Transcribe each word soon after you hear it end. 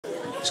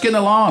Just getting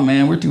along,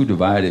 man. We're too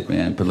divided,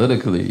 man.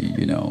 Politically,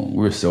 you know,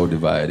 we're so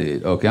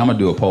divided. Okay, I'm gonna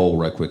do a poll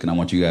right quick, and I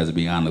want you guys to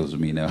be honest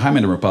with me now. How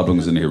many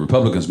Republicans in here?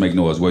 Republicans make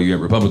noise. Where you at?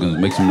 Republicans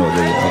make some noise.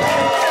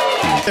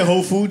 The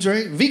Whole Foods,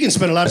 right? Vegans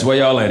spend a lot of... That's where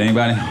y'all at,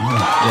 anybody?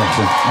 Yeah,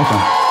 sure. Okay.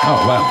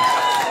 Oh, wow.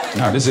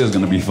 Now, this is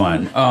gonna be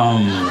fun. Oh.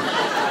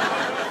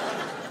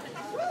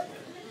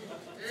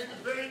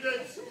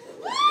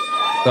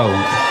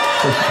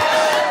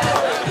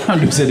 I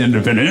just said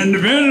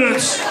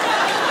independence.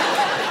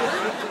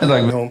 It's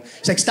like,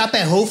 It's like, stop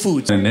at Whole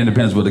Foods. and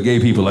independence with the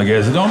gay people, I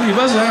guess. Don't leave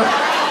us out.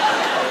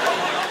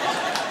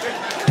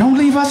 Don't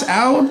leave us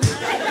out.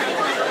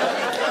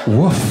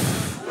 Woof.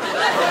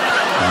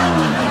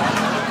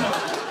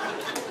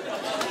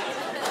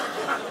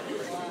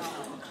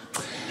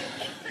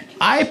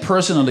 I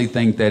personally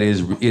think that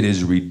it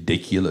is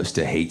ridiculous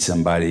to hate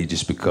somebody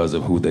just because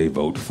of who they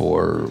vote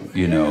for.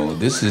 You know,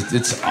 it's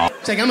It's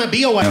like, I'm a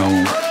BOI. you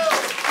know,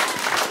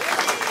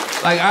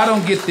 like, I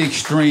don't get the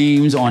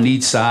extremes on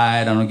each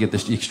side. I don't get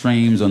the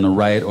extremes on the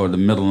right or the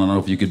middle. I don't know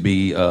if you could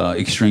be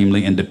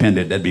extremely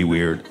independent. That'd be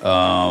weird.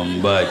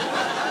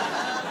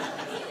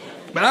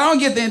 But I don't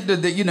get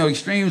the you know,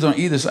 extremes on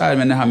either side,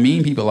 man, how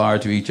mean people are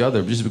to each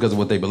other just because of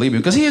what they believe in.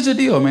 Because here's the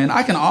deal, man.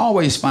 I can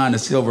always find a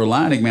silver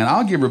lining, man.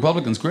 I'll give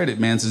Republicans credit,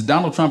 man. Since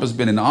Donald Trump has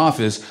been in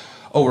office,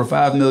 over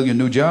 5 million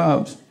new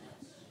jobs.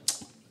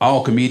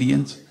 All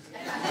comedians.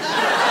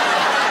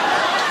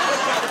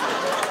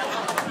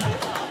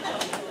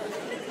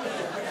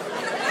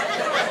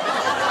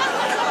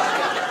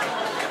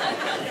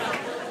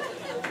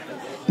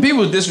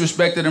 People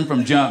disrespected him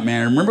from jump,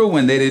 man. Remember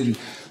when they didn't,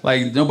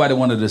 like, nobody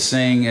wanted to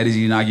sing at his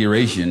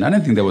inauguration? I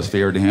didn't think that was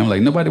fair to him.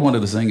 Like, nobody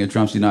wanted to sing at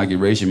Trump's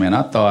inauguration, man.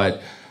 I thought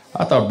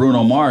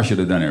Bruno Mars should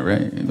have done it,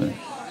 right?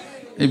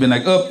 He'd been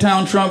like,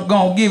 Uptown Trump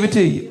gon' give it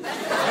to you.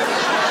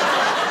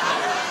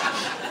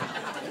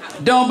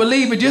 Don't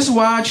believe it, just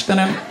watch.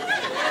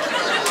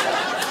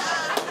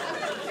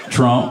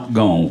 Trump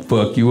gon'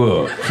 fuck you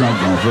up. Trump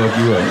gon' fuck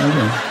you up.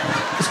 Okay.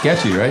 It's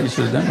catchy, right? You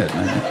should have done that,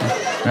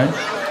 man.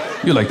 Right?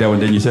 You like that one,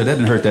 didn't you? Said that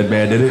didn't hurt that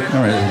bad, did it?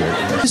 All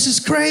right. This is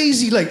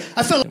crazy. Like,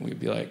 I felt... And we'd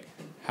be like,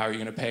 how are you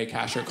gonna pay,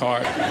 cash or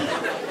card?